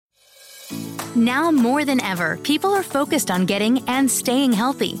Now more than ever, people are focused on getting and staying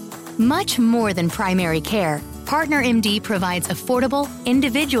healthy. Much more than primary care, Partner MD provides affordable,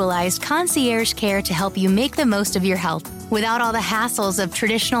 individualized concierge care to help you make the most of your health without all the hassles of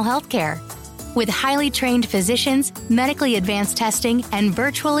traditional healthcare. With highly trained physicians, medically advanced testing, and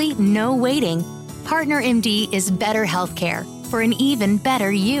virtually no waiting, Partner MD is better healthcare for an even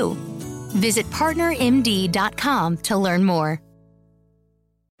better you. Visit partnermd.com to learn more.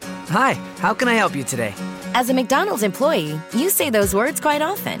 Hi, how can I help you today? As a McDonald's employee, you say those words quite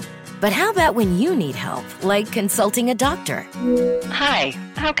often. But how about when you need help, like consulting a doctor? Hi,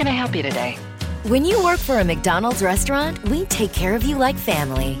 how can I help you today? When you work for a McDonald's restaurant, we take care of you like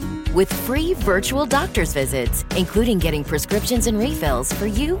family. With free virtual doctor's visits, including getting prescriptions and refills for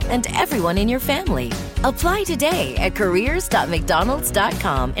you and everyone in your family. Apply today at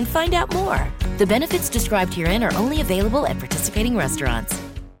careers.mcdonalds.com and find out more. The benefits described herein are only available at participating restaurants.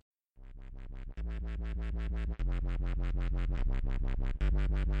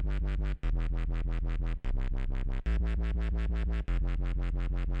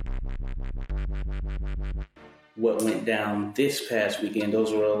 What went down this past weekend,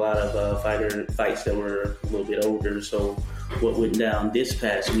 those were a lot of fights that were a little bit older. So what went down this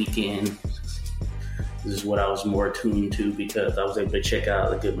past weekend, this is what I was more tuned to because I was able to check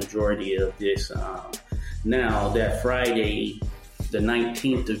out a good majority of this. Now, that Friday, the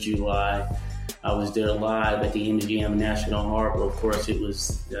 19th of July, I was there live at the MGM National Harbor. Of course, it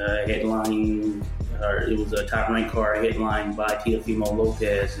was it was a top-ranked card headlined by Teofimo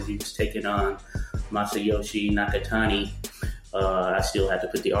Lopez as he was taking on Masayoshi Nakatani. I still have to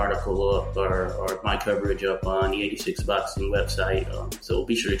put the article up or my coverage up on the 86 Boxing website. So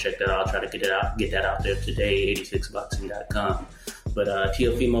be sure to check that out. I'll try to get that out there today, 86boxing.com. But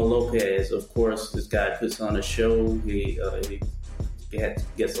Teofimo Lopez, of course, this guy puts on a show. He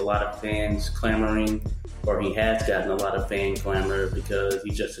gets a lot of fans clamoring, or he has gotten a lot of fan clamor because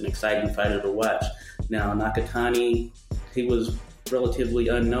he's just an exciting fighter to watch. Now, Nakatani, he was relatively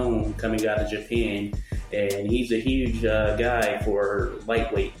unknown coming out of Japan, and he's a huge guy for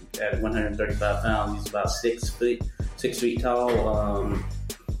lightweight at 135 pounds. He's about 6 feet tall,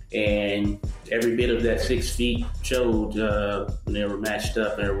 and every bit of that 6 feet showed when they were matched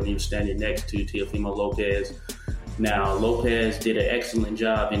up or when he was standing next to Teofimo Lopez. Now, Lopez did an excellent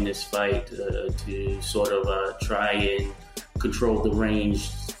job in this fight to sort of try and control the range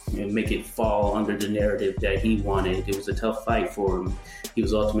and make it fall under the narrative that he wanted. It was a tough fight for him. He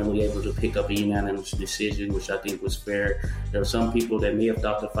was ultimately able to pick up a unanimous decision, which I think was fair. There were some people that may have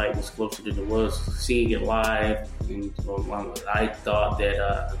thought the fight was closer than it was. Seeing it live, and I thought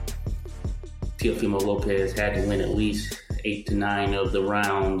that Teofimo Lopez had to win at least 8 to 9 of the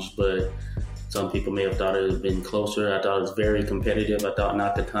rounds, but some people may have thought it had been closer. I thought it was very competitive. I thought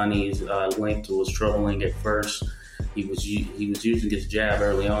Nakatani's length was troubling at first. He was using his jab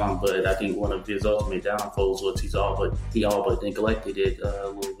early on, but I think one of his ultimate downfalls was he all but neglected it a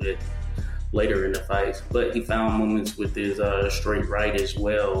little bit later in the fight. But he found moments with his straight right as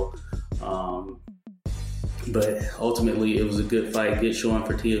well. But ultimately, it was a good fight, good showing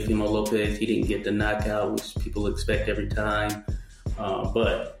for Teofimo Lopez. He didn't get the knockout, which people expect every time.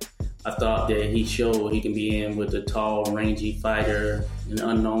 But I thought that he showed he can be in with a tall, rangy fighter, an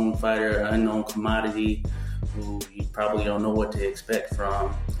unknown fighter, an unknown commodity, who you probably don't know what to expect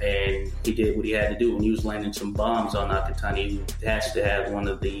from. And he did what he had to do when he was landing some bombs on Nakatani, who has to have one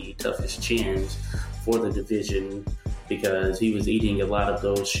of the toughest chins for the division, because he was eating a lot of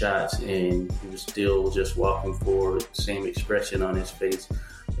those shots and he was still just walking forward, same expression on his face.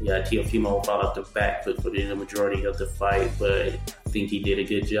 Yeah, Teofimo fought up the back foot for the majority of the fight, but I think he did a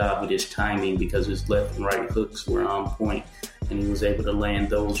good job with his timing because his left and right hooks were on point and he was able to land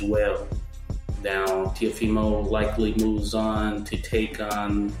those well. Now, Teofimo likely moves on to take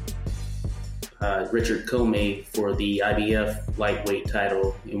on Richard Commey for the IBF lightweight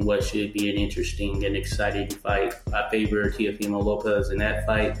title in what should be an interesting and exciting fight. I favor Teofimo Lopez in that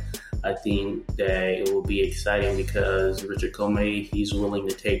fight. I think that it will be exciting because Richard Commey, he's willing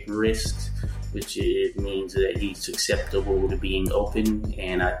to take risks, which it means that he's susceptible to being open,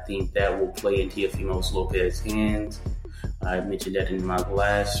 and I think that will play in Teofimo Lopez's hands. I mentioned that in my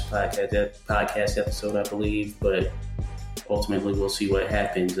last podcast episode, I believe, but ultimately we'll see what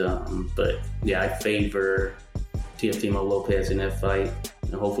happens. But yeah, I favor Teofimo Lopez in that fight,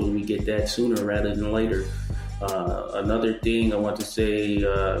 and hopefully we get that sooner rather than later. Another thing I want to say,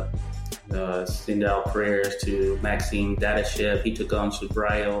 send out prayers to Maxim Dadashev. He took on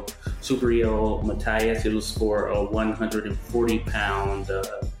Subriel Matias. It was for a 140-pound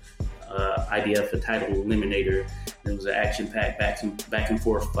IBF title eliminator. It was an action-packed back and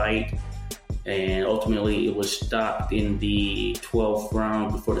forth fight. And ultimately, it was stopped in the 12th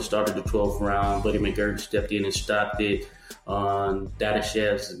round. Before the start of the 12th round, Buddy McGirt stepped in and stopped it on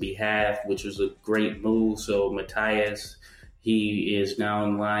Dadashev's behalf, which was a great move. So Matthias, he is now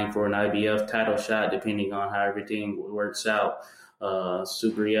in line for an IBF title shot, depending on how everything works out.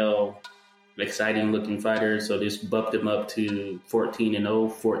 Subriel, exciting looking fighter. So this bumped him up to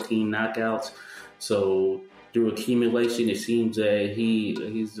 14-0, 14 knockouts. So through accumulation, it seems that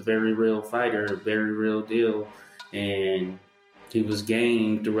he's a very real fighter, a very real deal. And he was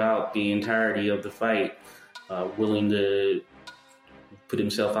game throughout the entirety of the fight, willing to put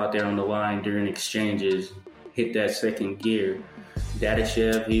himself out there on the line during exchanges, hit that second gear.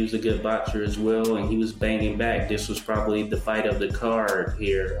 Dadashev, he was a good boxer as well, and he was banging back. This was probably the fight of the card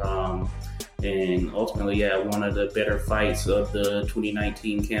here. And ultimately, one of the better fights of the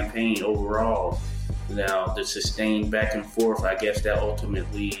 2019 campaign overall. Now, the sustained back and forth, I guess that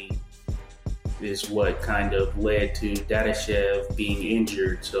ultimately is what kind of led to Dadashev being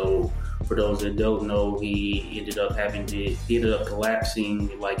injured. So for those that don't know, he ended up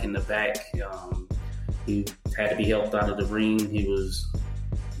collapsing like in the back. He had to be helped out of the ring. He was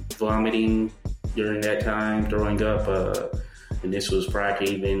vomiting during that time, throwing up, and this was prior to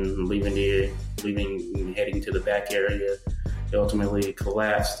even heading to the back area. He ultimately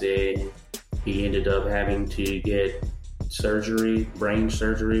collapsed, and he ended up having to get brain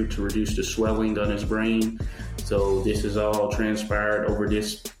surgery to reduce the swelling on his brain. So this is all transpired over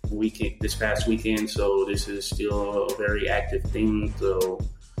this past weekend. So this is still a very active thing. So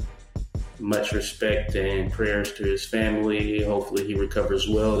much respect and prayers to his family. Hopefully he recovers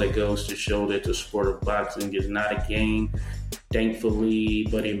well. That goes to show that the sport of boxing is not a game. Thankfully,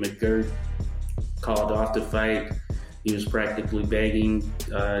 Buddy McGirt called off the fight. He was practically begging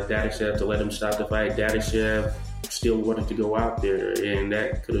Dadashev to let him stop the fight. Dadashev still wanted to go out there, and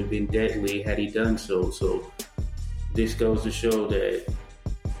that could have been deadly had he done so. So this goes to show that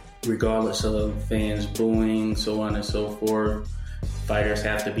regardless of fans booing, so on and so forth, fighters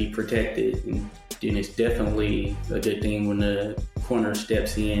have to be protected. And it's definitely a good thing when the corner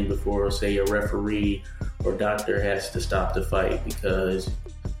steps in before, say, a referee or doctor has to stop the fight, because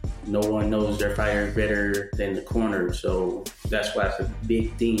no one knows their fighter better than the corner. So that's why it's a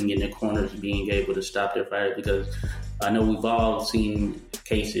big thing in the corners being able to stop their fighter, because I know we've all seen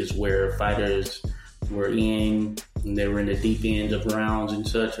cases where fighters were in, and they were in the deep ends of rounds and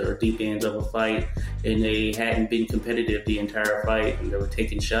such, or deep ends of a fight, and they hadn't been competitive the entire fight, and they were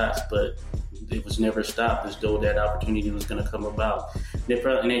taking shots, but it was never stopped as though that opportunity was going to come about.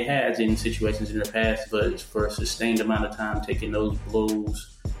 And it has in situations in the past, but for a sustained amount of time taking those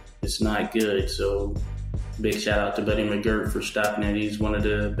blows, it's not good. So big shout out to Buddy McGirt for stopping it. He's one of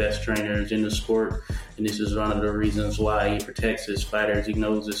the best trainers in the sport, and this is one of the reasons why he protects his fighters. He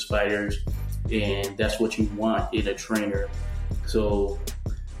knows his fighters, and that's what you want in a trainer. So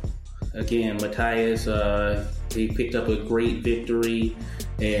again, Matthias, he picked up a great victory,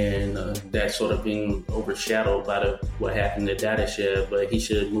 and that's sort of been overshadowed by what happened to Dadashev, but he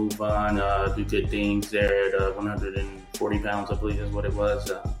should move on, do good things there at 140 pounds, I believe is what it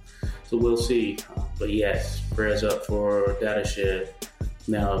was. So we'll see. But yes, prayers up for Dadashev.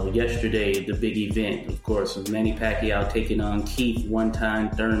 Now, yesterday, the big event, of course, was Manny Pacquiao taking on Keith one-time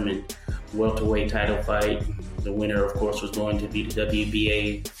Thurman, welterweight title fight. The winner, of course, was going to be the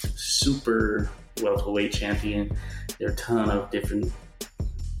WBA super welterweight champion. There are a ton of different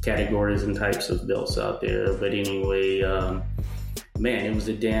categories and types of belts out there. But anyway, man, it was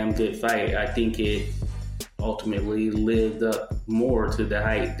a damn good fight. I think it ultimately lived up more to the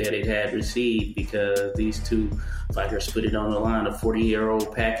hype that it had received, because these two fighters put it on the line. A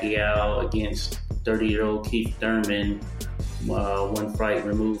 40-year-old Pacquiao against 30-year-old Keith Thurman, one fight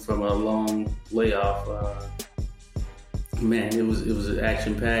removed from a long layoff. Man, it was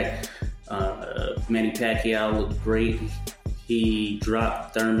action-packed. Manny Pacquiao looked great. He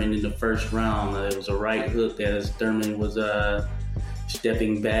dropped Thurman in the first round. It was a right hook as Thurman was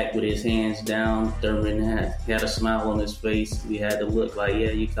stepping back with his hands down. Thurman had a smile on his face. He had to look like,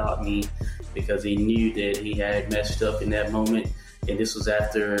 yeah, you caught me, because he knew that he had messed up in that moment. And this was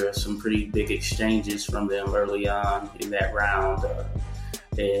after some pretty big exchanges from them early on in that round.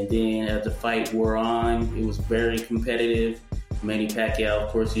 And then as the fight wore on, it was very competitive. Manny Pacquiao, of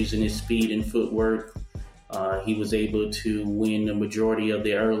course, using his speed and footwork, he was able to win the majority of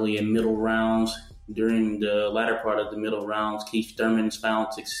the early and middle rounds. During the latter part of the middle rounds, Keith Thurman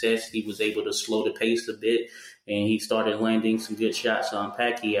found success. He was able to slow the pace a bit, and he started landing some good shots on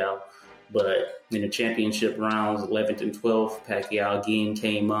Pacquiao. But in the championship rounds, 11th and 12th, Pacquiao again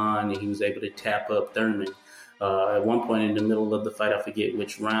came on, and he was able to tap up Thurman. At one point in the middle of the fight, I forget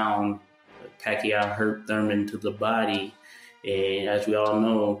which round, Pacquiao hurt Thurman to the body. And as we all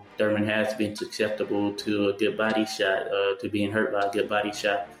know, Thurman has been susceptible to a good body shot, to being hurt by a good body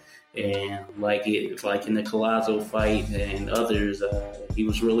shot. And like in the Collazo fight and others, he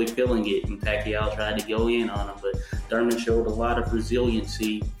was really feeling it, and Pacquiao tried to go in on him. But Thurman showed a lot of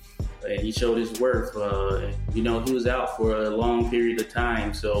resiliency, and he showed his worth. He was out for a long period of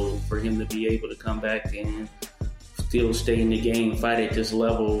time, so for him to be able to come back and still stay in the game, fight at this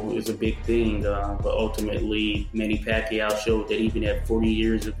level is a big thing. But ultimately, Manny Pacquiao showed that even at 40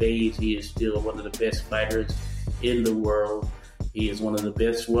 years of age, he is still one of the best fighters in the world. He is one of the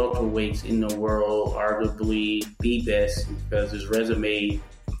best welterweights in the world, arguably the best, because his resume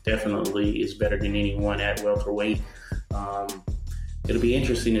definitely is better than anyone at welterweight. It'll be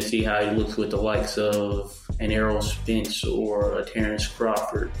interesting to see how he looks with the likes of an Errol Spence or a Terrence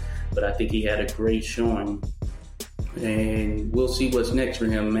Crawford, but I think he had a great showing. And we'll see what's next for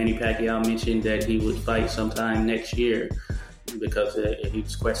him. Manny Pacquiao mentioned that he would fight sometime next year, because he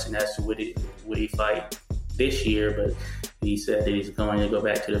was questioned as to would he fight this year, but he said that he's going to go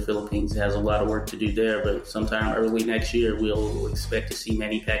back to the Philippines. He has a lot of work to do there, but sometime early next year, we'll expect to see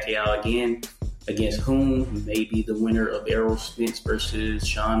Manny Pacquiao again, against whom? Maybe the winner of Errol Spence versus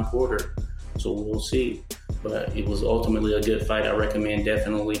Sean Porter. So we'll see. But it was ultimately a good fight. I recommend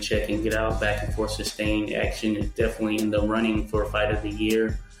definitely checking it out. Back and forth sustained action is definitely in the running for Fight of the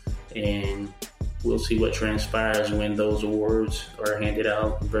Year. And we'll see what transpires when those awards are handed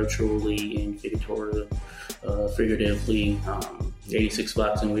out virtually and figuratively. 86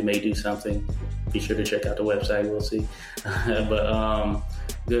 Boxing, we may do something. Be sure to check out the website. We'll see. But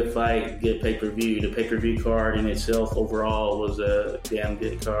good fight, good pay-per-view. The pay-per-view card in itself overall was a damn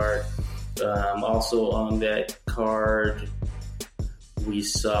good card. Also on that card, we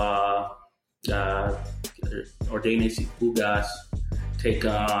saw Yordenis Ugas take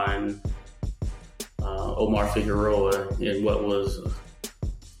on Omar Figueroa in what was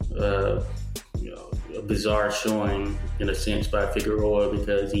a bizarre showing in a sense by Figueroa,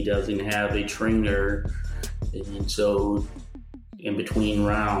 because he doesn't have a trainer, and so in between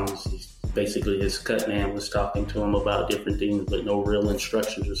rounds, basically his cut man was talking to him about different things, but no real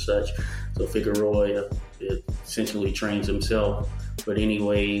instructions or such. So Figueroa essentially trains himself. But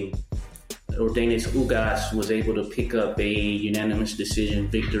anyway, Yordenis Ugas was able to pick up a unanimous decision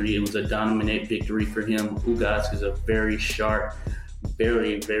victory. It was a dominant victory for him. Ugas is a very sharp,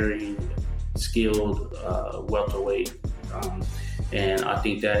 very, very skilled welterweight. And I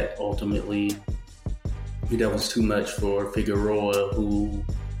think that ultimately that was too much for Figueroa, who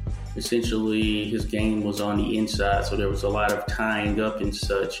essentially his game was on the inside. So there was a lot of tying up and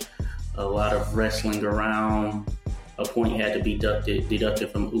such, a lot of wrestling around. A point had to be deducted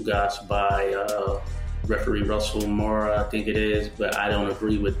from Ugas by referee Russell Mora, I think it is, but I don't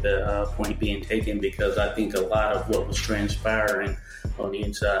agree with the point being taken, because I think a lot of what was transpiring on the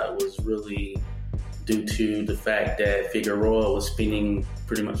inside was really due to the fact that Figueroa was spending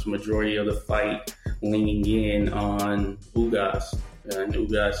pretty much the majority of the fight leaning in on Ugas. And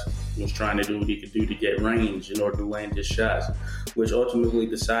Ugas was trying to do what he could do to get range in order to land his shots, which ultimately,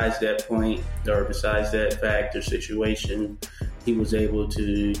 besides that point, or besides that fact or situation, he was able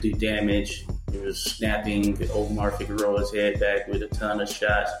to do damage. He was snapping Omar Figueroa's head back with a ton of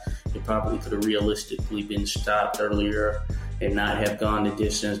shots. It probably could have realistically been stopped earlier and not have gone the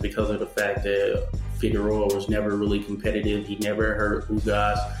distance, because of the fact that Figueroa was never really competitive. He never hurt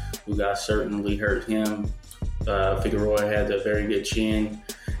Ugas. Ugas certainly hurt him. Figueroa had a very good chin.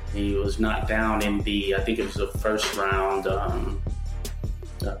 He was knocked down in I think it was the first round.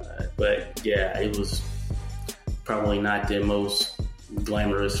 But yeah, it was probably not the most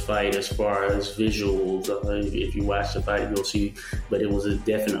glamorous fight as far as visuals. If you watch the fight, you'll see. But it was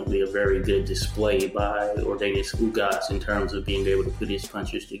definitely a very good display by Yordenis Ugas in terms of being able to put his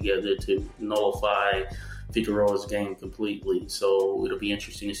punches together to nullify Figueroa's game completely. So it'll be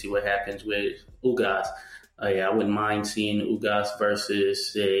interesting to see what happens with Ugas. I wouldn't mind seeing Ugas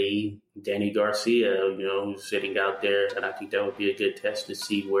versus, say, Danny Garcia, who's sitting out there. And I think that would be a good test to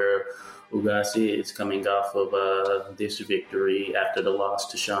see where Ugas is coming off of this victory after the loss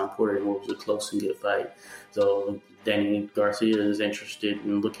to Sean Porter, what was a close and good fight. So Danny Garcia is interested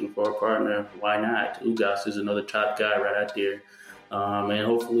in looking for a partner. Why not? Ugas is another top guy right out there. And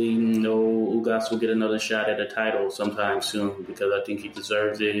hopefully, Ugas will get another shot at a title sometime soon, because I think he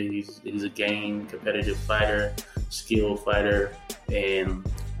deserves it. He's a game competitive fighter, skilled fighter, and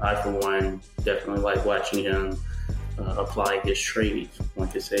I, for one, definitely like watching him apply his trade, one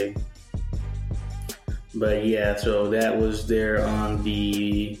could say. But yeah, so that was there on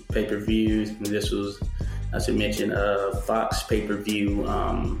the pay-per-view. This was, as I mentioned, a Fox pay-per-view.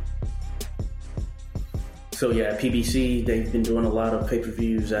 So yeah, PBC, they've been doing a lot of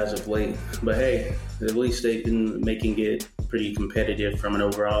pay-per-views as of late. But hey, at least they've been making it pretty competitive from an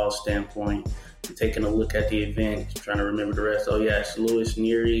overall standpoint. Taking a look at the event, trying to remember the rest. Oh yeah, it's Luis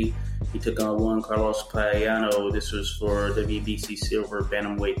Nery. He took on Juan Carlos Payano. This was for the WBC Silver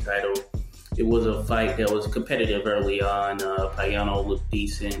Bantamweight title. It was a fight that was competitive early on. Payano looked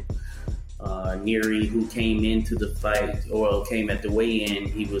decent. Nery, who came into the fight, or came at the weigh-in,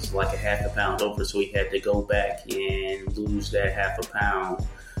 he was like a half a pound over, so he had to go back and lose that half a pound.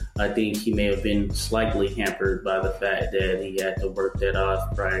 I think he may have been slightly hampered by the fact that he had to work that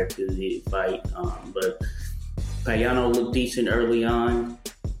off prior to the fight. But Payano looked decent early on.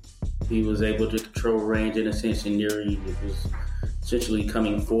 He was able to control range in a sense, and Nery was essentially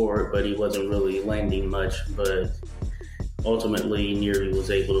coming forward, but he wasn't really landing much. But ultimately, Nery was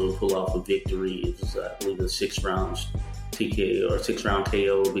able to pull off a victory. It was, I believe, a 6-round TKO or 6-round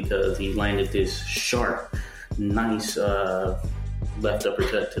KO because he landed this sharp, nice left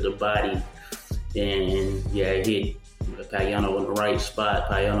uppercut to the body, and yeah, hit Payano in the right spot.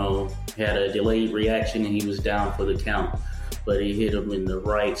 Payano had a delayed reaction and he was down for the count, but he hit him in the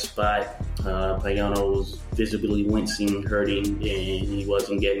right spot. Payano was visibly wincing, hurting, and he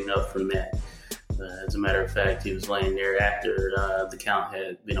wasn't getting up from that. As a matter of fact, he was laying there after the count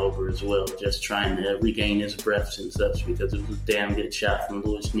had been over as well, just trying to regain his breaths and such, because it was a damn good shot from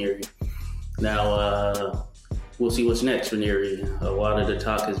Luis Nery. Now, we'll see what's next for Nery. A lot of the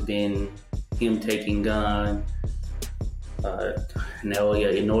talk has been him taking on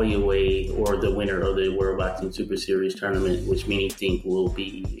Naoya Inoue, or the winner of the World Boxing Super Series tournament, which many think will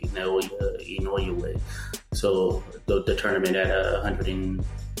be Naoya Inoue. So the tournament at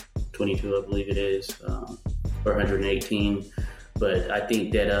 122, I believe it is, or 118. But I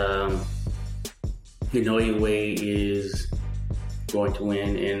think that Inoue is going to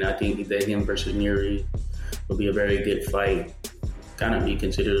win, and I think that him versus Nery will be a very good fight. Kind of be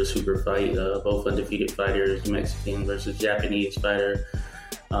considered a super fight. Both undefeated fighters, Mexican versus Japanese fighter.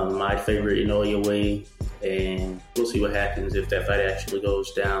 My favorite, Inoue, and we'll see what happens if that fight actually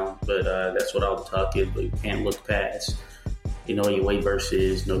goes down. But that's what all the talk is. But you can't look past Inoue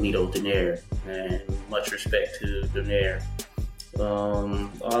versus Nonito Donaire, and much respect to Donaire.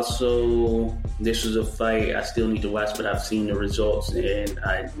 Also, this was a fight I still need to watch, but I've seen the results, and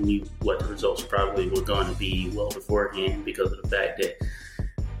I knew what the results probably were going to be well beforehand, because of the fact that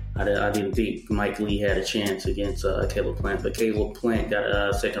I didn't think Mike Lee had a chance against Caleb Plant, but Caleb Plant got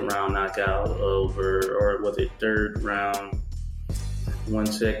a second round knockout over, or was it third round? 1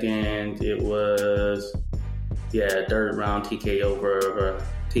 second, it was, third round TKO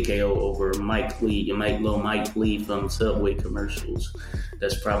over Mike Lee. You might know Mike Lee from Subway commercials.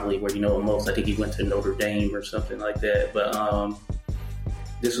 That's probably where you know him most. I think he went to Notre Dame or something like that. But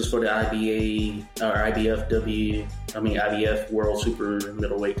this was for the IBF World Super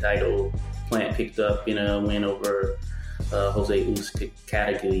Middleweight title. Plant picked up in a win over Jose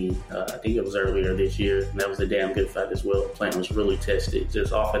Uzcategui. I think it was earlier this year, and that was a damn good fight as well. Plant was really tested.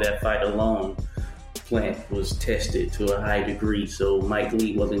 Just off of that fight alone, Plant was tested to a high degree, so Mike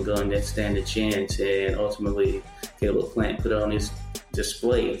Lee wasn't going to stand a chance, and ultimately Caleb Plant put on his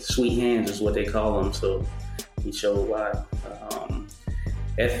display. Sweet hands is what they call them, so he showed why.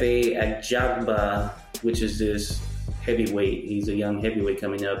 F.A. Ajagba, which is this heavyweight, he's a young heavyweight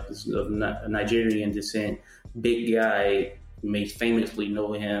coming up, he's of Nigerian descent, big guy. You may famously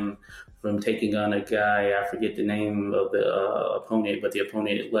know him from taking on a guy, I forget the name of the opponent, but the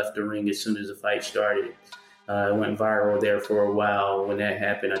opponent left the ring as soon as the fight started. It went viral there for a while when that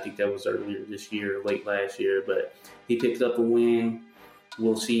happened. I think that was earlier this year, late last year, but he picked up a win.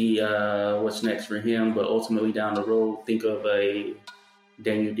 We'll see what's next for him, but ultimately down the road, think of a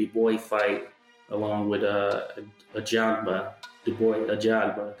Daniel Dubois fight along with Ajagba.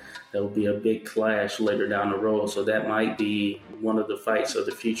 That will be a big clash later down the road, so that might be one of the fights of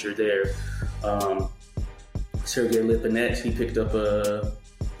the future there. Sergey Lipinets, he picked up a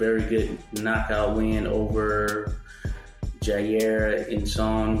very good knockout win over Jair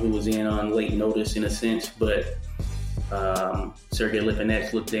Insong, who was in on late notice in a sense, but Sergey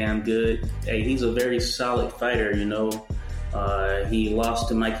Lipinets looked damn good. Hey, he's a very solid fighter, you know. He lost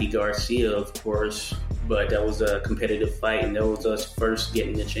to Mikey Garcia, of course, but that was a competitive fight, and that was us first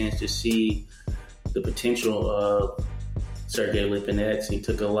getting the chance to see the potential of Sergey Lipinets. He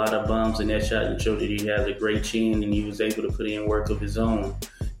took a lot of bumps in that shot and showed that he has a great chin, and he was able to put in work of his own.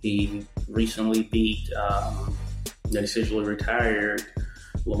 He recently beat the essentially retired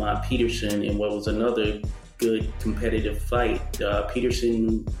Lamont Peterson in what was another good competitive fight.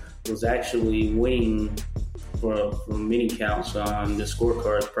 Peterson was actually winning for many counts on the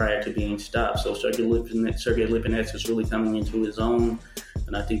scorecards prior to being stopped. So Sergey Lipinets is really coming into his own,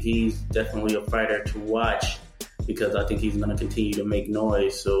 and I think he's definitely a fighter to watch because I think he's going to continue to make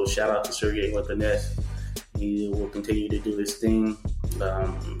noise. So shout out to Sergey Lipinets. He will continue to do his thing.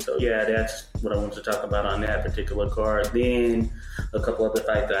 So yeah, that's what I want to talk about on that particular card. Then a couple other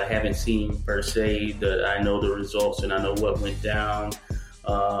fights that I haven't seen per se, that I know the results and I know what went down.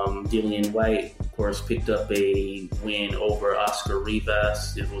 Dillian Whyte, of course, picked up a win over Oscar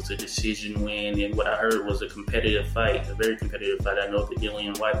Rivas. It was a decision win, and what I heard was a competitive fight, a very competitive fight. I know that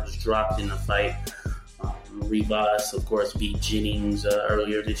Dillian Whyte was dropped in the fight. Rivas, of course, beat Jennings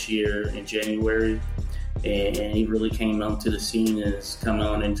earlier this year in January. And he really came onto the scene and is coming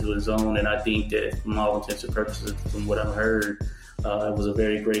on into his own. And I think that from all intents and purposes, from what I've heard, it was a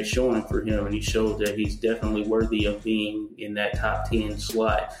very great showing for him. And he showed that he's definitely worthy of being in that top 10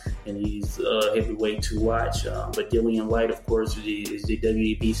 slot. And he's a heavyweight to watch. But Dillian Whyte, of course, is the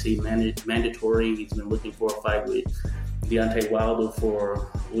WBC mandatory. He's been looking for a fight with Deontay Wilder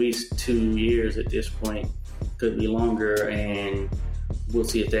for at least 2 years at this point. Could be longer. And we'll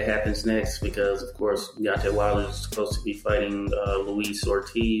see if that happens next because, of course, Deontay Wilder is supposed to be fighting Luis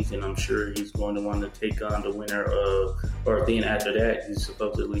Ortiz, and I'm sure he's going to want to take on the winner of, or then after that, he's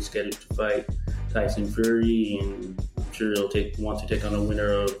supposedly scheduled to fight Tyson Fury, and I'm sure he'll want to take on the winner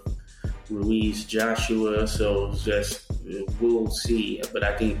of Ruiz Joshua. So we'll see. But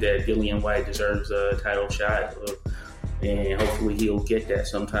I think that Dillian Whyte deserves a title shot, and hopefully he'll get that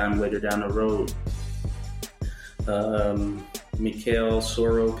sometime later down the road. Mikael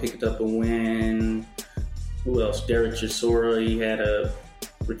Soro picked up a win. Who else? Derek Chisora. He had a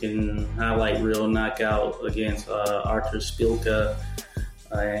freaking highlight reel knockout against Artur Szpilka.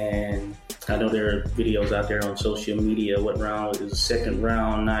 And I know there are videos out there on social media. What round? It was a second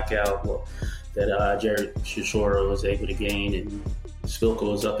round knockout that Derek Chisora was able to gain. And Szpilka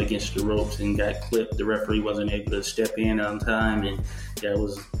was up against the ropes and got clipped. The referee wasn't able to step in on time. And that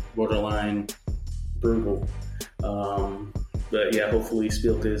was borderline brutal. But yeah, hopefully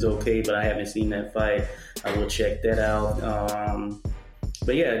Szpilka is okay, but I haven't seen that fight. I will check that out.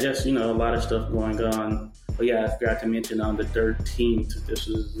 But yeah, just, a lot of stuff going on. But yeah, I forgot to mention on the 13th, this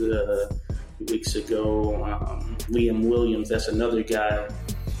was weeks ago, Liam Williams, that's another guy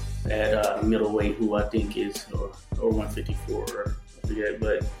at middleweight who I think is, or 154, I forget,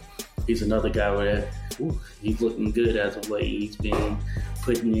 but he's another guy where he's looking good as of late. He's been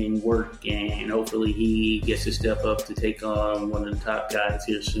putting in work, and hopefully he gets to step up to take on one of the top guys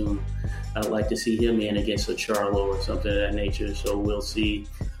here soon. I'd like to see him in against a Charlo or something of that nature, so we'll see.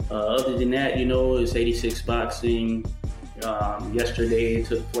 Other than that, it's 86 boxing. Yesterday it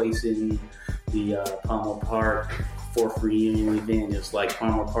took place in the Palmer Park 4th reunion event. It's like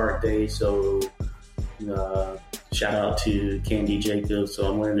Palmer Park Day, so shout out to Candy Jacobs. So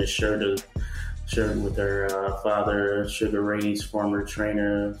I'm wearing this shirt with her father, Sugar Ray's former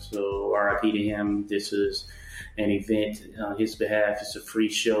trainer. So RIP to him. This is an event on his behalf. It's a free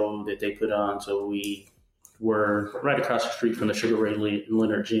show that they put on. So we were right across the street from the Sugar Ray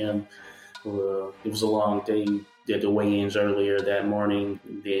Leonard gym. It was a long day. Did the weigh-ins earlier that morning,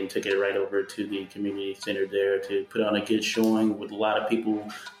 then took it right over to the community center there to put on a good showing with a lot of people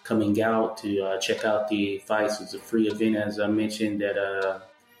coming out to check out the fights. It's a free event, as I mentioned, that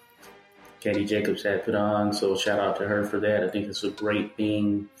Candy Jacobs had put on, so shout out to her for that. I think it's a great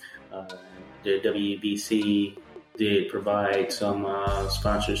thing. The WBC did provide some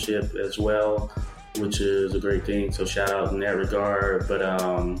sponsorship as well, which is a great thing, so shout out in that regard. But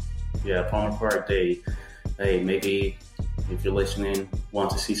yeah, Palmer Park Day. Hey, maybe if you're listening, want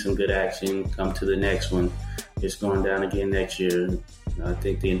to see some good action, come to the next one. It's going down again next year. I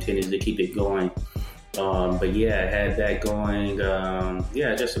think the intent is to keep it going. But yeah, I had that going.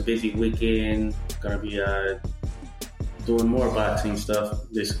 Yeah, just a busy weekend. Gonna be doing more boxing stuff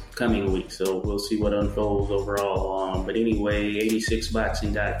this coming week, so we'll see what unfolds overall. But anyway,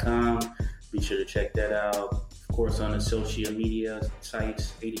 86boxing.com. Be sure to check that out. Of course, on the social media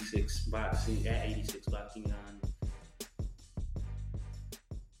sites, 86boxing at 86boxing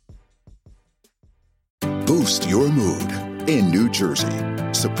on. Boost your mood in New Jersey.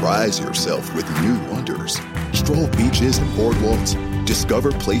 Surprise yourself with new wonders. Stroll beaches and boardwalks.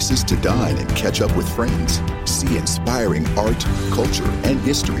 Discover places to dine and catch up with friends. See inspiring art, culture, and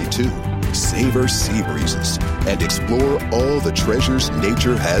history too. Savor sea breezes and explore all the treasures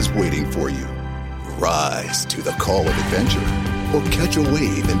nature has waiting for you. Rise to the call of adventure or catch a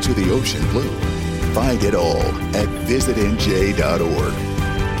wave into the ocean blue. Find it all at visitnj.org.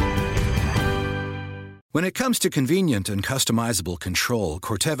 When it comes to convenient and customizable control,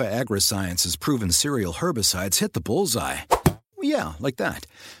 Corteva Agriscience's proven cereal herbicides hit the bullseye. Yeah, like that.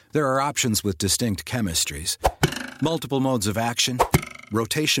 There are options with distinct chemistries, multiple modes of action,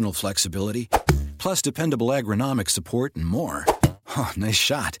 rotational flexibility, plus dependable agronomic support and more. Oh, nice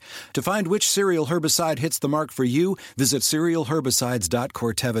shot. To find which cereal herbicide hits the mark for you, visit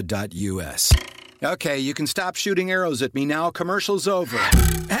cerealherbicides.corteva.us. Okay, you can stop shooting arrows at me now. Commercial's over.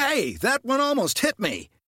 Hey, that one almost hit me.